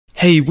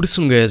Hey, what is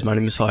up guys, my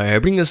name is Fire. I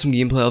bring us some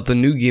gameplay of the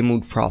new game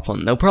mode Prop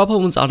Hunt. Now Prop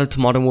Hunt was added to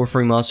Modern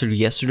Warfare Remastered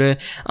yesterday,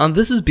 and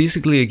this is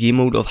basically a game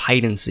mode of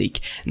hide and seek.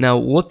 Now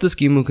what this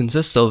game mode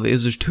consists of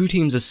is there's two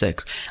teams of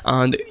 6,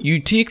 and you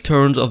take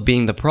turns of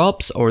being the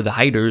props or the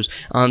hiders,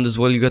 and as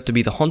well you get to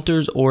be the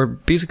hunters or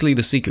basically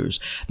the seekers.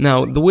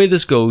 Now the way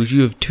this goes,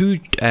 you have two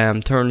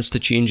turns to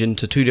change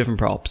into 2 different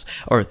props,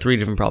 or 3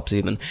 different props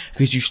even,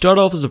 because you start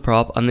off as a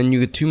prop and then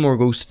you get 2 more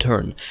goes to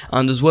turn.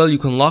 And as well you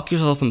can lock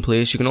yourself in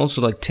place, you can also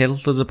like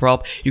tilt as a prop,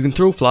 you can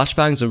throw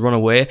flashbangs and run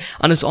away,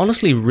 and it's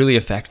honestly really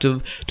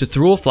effective to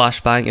throw a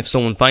flashbang if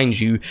someone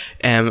finds you,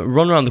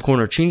 run around the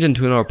corner, change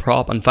into another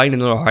prop and find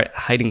another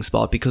hiding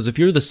spot, because if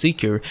you're the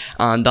seeker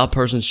and that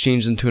person's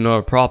changed into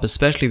another prop,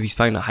 especially if you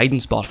find a hiding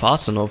spot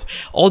fast enough,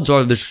 odds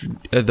are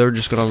they're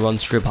just gonna run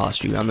straight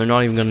past you and they're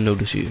not even gonna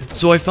notice you.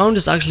 So I found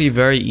it's actually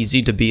very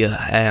easy to be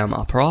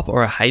a prop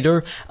or a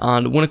hider,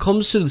 and when it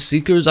comes to the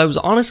seekers, I was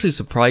honestly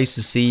surprised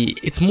to see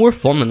it's more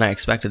fun than I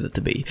expected it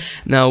to be.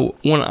 Now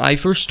when I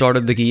first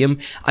started the game,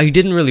 I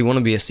didn't really want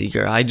to be a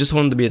seeker. I just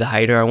wanted to be the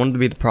hider, I wanted to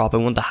be the prop, I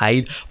wanted to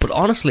hide, but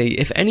honestly,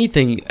 if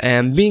anything,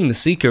 being the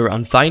seeker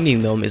and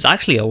finding them is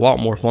actually a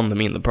lot more fun than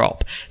being the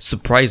prop,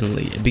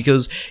 surprisingly,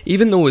 because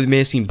even though it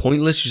may seem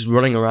pointless just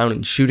running around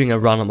and shooting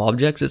at random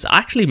objects, it's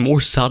actually more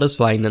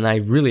satisfying than I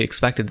really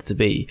expected it to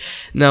be.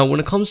 Now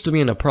when it comes to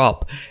being a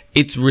prop,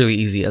 it's really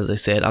easy, as I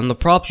said, and the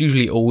props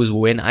usually always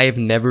win. I have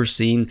never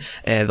seen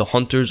the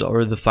hunters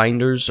or the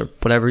finders or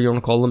whatever you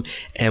want to call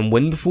them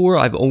win before.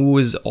 I've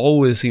always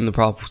seen the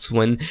props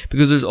win,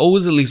 because there's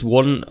always at least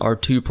 1 or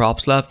 2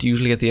 props left,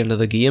 usually at the end of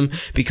the game,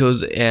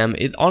 because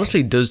it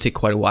honestly does take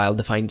quite a while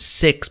to find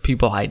 6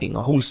 people hiding,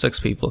 a whole 6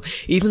 people.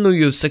 Even though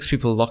you have 6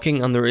 people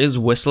looking and there is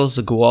whistles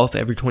that go off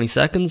every 20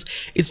 seconds,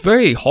 it's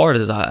very hard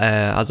as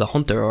a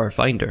hunter or a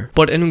finder.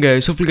 But anyway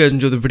guys, hopefully you guys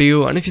enjoyed the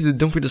video, and if you did,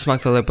 don't forget to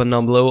smack that like button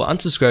down below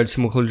and subscribe to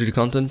some more Call of Duty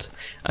content,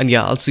 and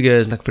yeah, I'll see you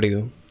guys next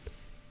video.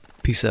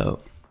 Peace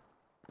out.